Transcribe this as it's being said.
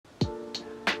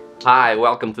Hi,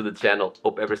 welcome to the channel.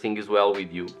 Hope everything is well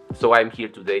with you. So I'm here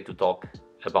today to talk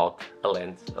about a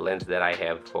lens that I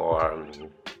have for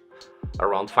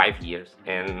around 5 years,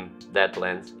 and that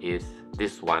lens is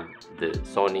this one, the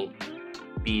SONY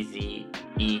PZ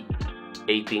E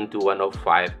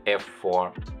 18-105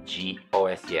 f4 G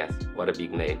OSS. What a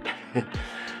big name.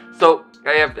 So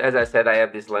I have, as I said, I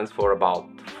have this lens for about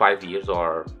 5 years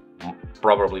or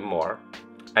probably more.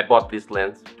 I bought this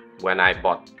lens when I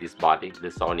bought this body, the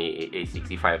Sony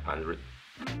a6500,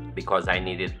 because I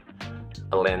needed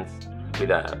a lens with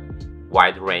a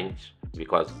wide range,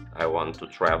 because I want to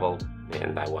travel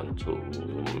and I want to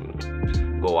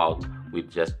go out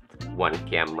with just one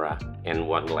camera and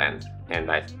one lens. And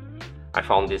I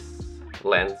found this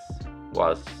lens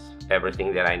was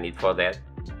everything that I need for that,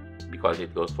 because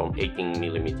it goes from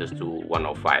 18mm to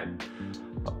 105.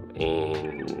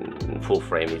 In full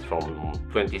frame is from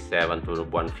 27 to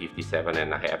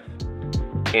 157.5.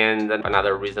 And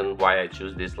another reason why I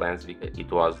choose this lens, because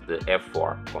it was the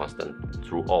f4 constant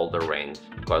through all the range,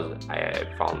 because I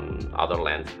found other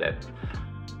lenses that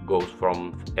goes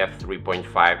from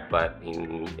f3.5 but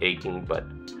in 18, but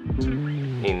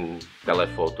in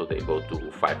telephoto they go to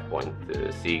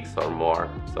 5.6 or more.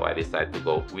 So I decided to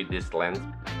go with this lens.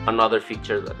 Another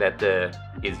feature that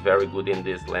is very good in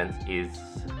this lens is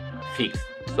fixed,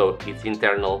 so it's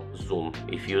internal zoom.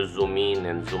 If you zoom in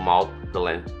and zoom out, the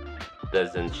lens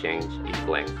doesn't change its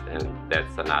length, and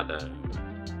that's another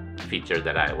feature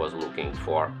that I was looking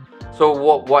for. So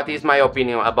what is my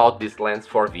opinion about this lens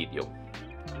for video?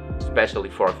 Especially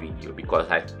for video, because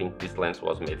I think this lens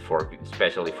was made for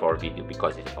especially for video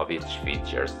because of its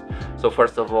features. So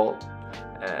first of all,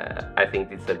 I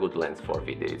think it's a good lens for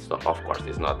video. It's not, of course,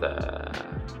 it's not a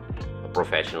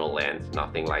professional lens,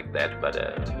 nothing like that, but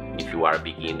if you are a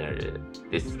beginner,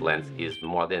 this lens is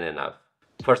more than enough.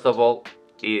 First of all,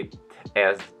 it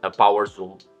has a power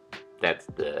zoom. That's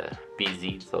the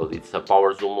PZ, so it's a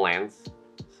power zoom lens.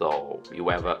 So you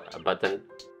have a button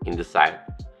in the side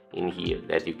in here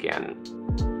that you can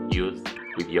use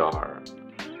with your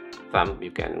thumb.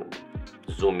 You can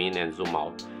zoom in and zoom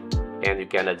out, and you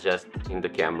can adjust in the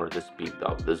camera the speed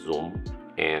of the zoom,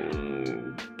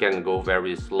 and can go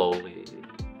very slowly.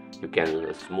 You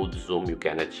can smooth zoom, you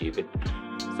can achieve it.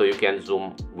 So you can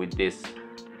zoom with this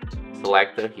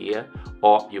selector here,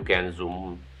 or you can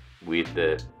zoom with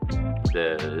the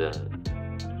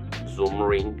zoom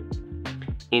ring.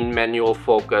 In manual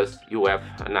focus, you have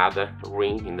another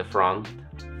ring in the front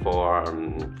for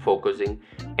focusing,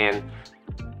 and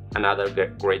another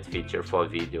great feature for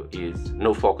video is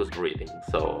no focus breathing.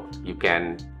 So you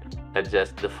can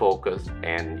adjust the focus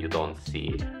and you don't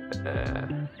see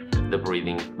the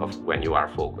breathing of when you are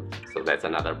focused. So that's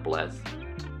another plus.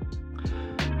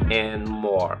 And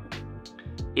more,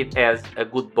 it has a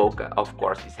good bokeh. Of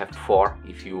course, it's f4.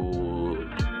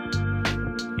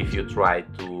 If you try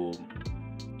to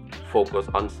focus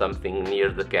on something near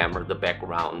the camera, the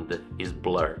background is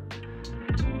blurred,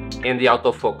 and the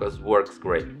autofocus works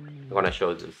great. I'm gonna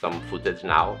show you some footage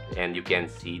now, and you can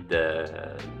see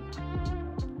the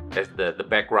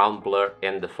background blur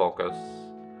and the focus,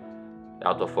 the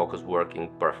autofocus working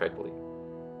perfectly.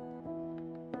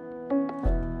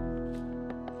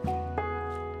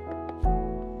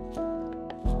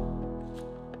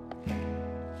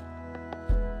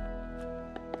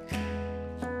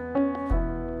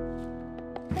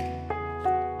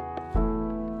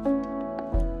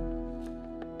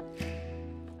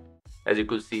 As you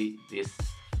could see, this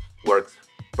works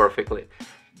perfectly.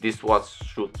 This was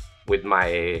shot with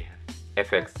my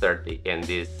FX30 and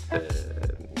this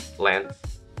lens,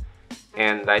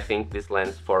 and I think this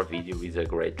lens for video is a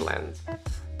great lens.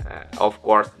 Of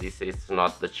course, this is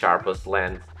not the sharpest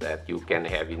lens that you can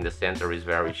have. In the center is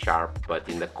very sharp, but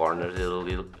in the corners is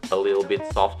a little bit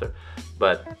softer.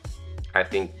 But I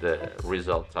think the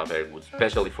results are very good,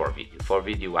 especially for video. For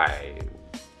video, I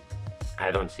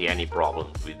don't see any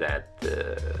problems with that,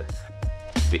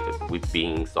 with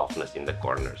being softness in the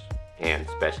corners, and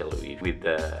especially with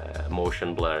the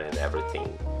motion blur and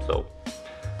everything. So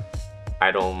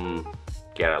I don't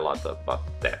care a lot about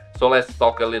that. So let's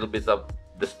talk a little bit of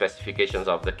the specifications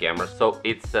of the camera. So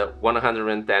it's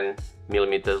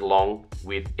 110mm long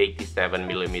with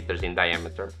 87mm in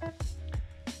diameter.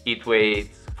 It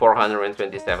weighs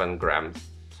 427 grams,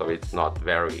 so it's not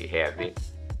very heavy.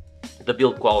 The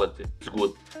build quality is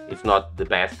good. It's not the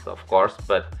best, of course,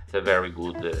 but it's a very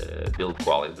good build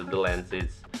quality. The lens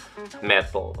is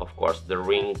metal, of course. The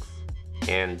rings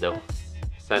and the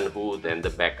sun hood and the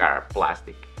back are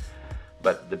plastic,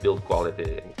 but the build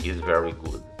quality is very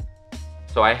good.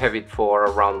 So I have it for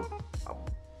around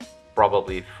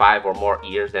probably 5 or more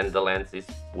years, and the lens is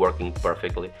working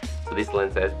perfectly. So this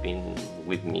lens has been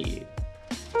with me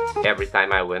every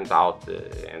time I went out,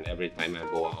 and every time I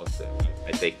go out,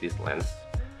 I take this lens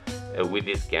with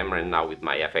this camera, and now with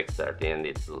my FX30,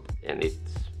 and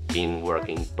it's been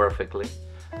working perfectly,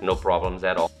 no problems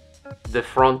at all. The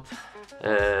front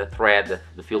thread,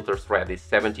 the filter thread, is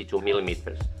 72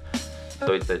 millimeters,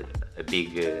 so it's a big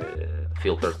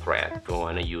filter thread. If you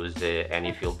want to use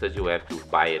any filters, you have to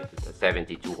buy it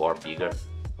 72 or bigger,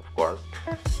 of course.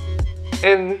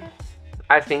 And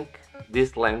I think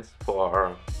this lens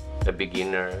for a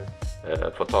beginner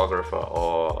photographer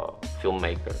or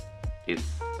filmmaker, it's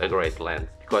a great lens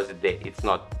because it's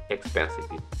not expensive.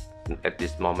 At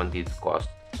this moment it costs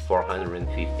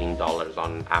 $415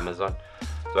 on Amazon,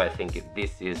 so I think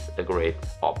this is a great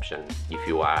option if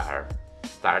you are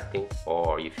starting,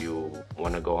 or if you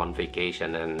want to go on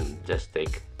vacation and just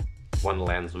take one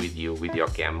lens with you, with your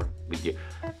camera, with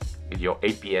your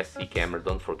APS-C camera.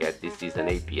 Don't forget, this is an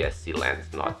APS-C lens,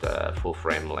 not a full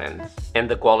frame lens, and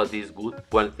the quality is good.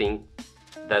 One thing,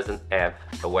 doesn't have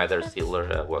a weather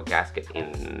sealer or gasket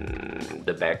in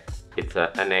the back. It's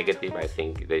a negative. I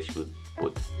think they should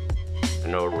put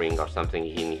an O-ring or something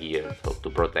in here to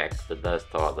protect the dust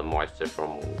or the moisture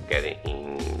from getting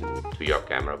into your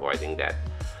camera, avoiding that.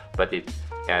 But it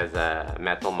has a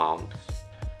metal mount.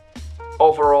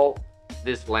 Overall,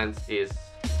 this lens is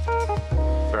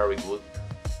very good,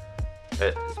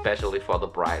 especially for the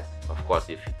price. Of course,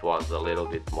 if it was a little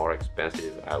bit more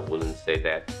expensive, I wouldn't say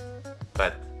that,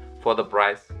 but for the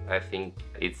price, I think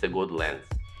it's a good lens.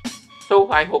 So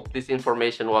I hope this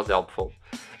information was helpful,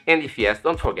 and if yes,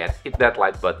 don't forget, hit that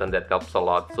like button, that helps a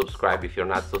lot. Subscribe if you're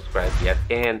not subscribed yet,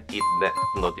 and hit that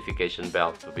notification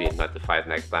bell to be notified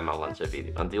next time I launch a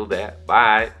video. Until then,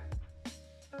 bye!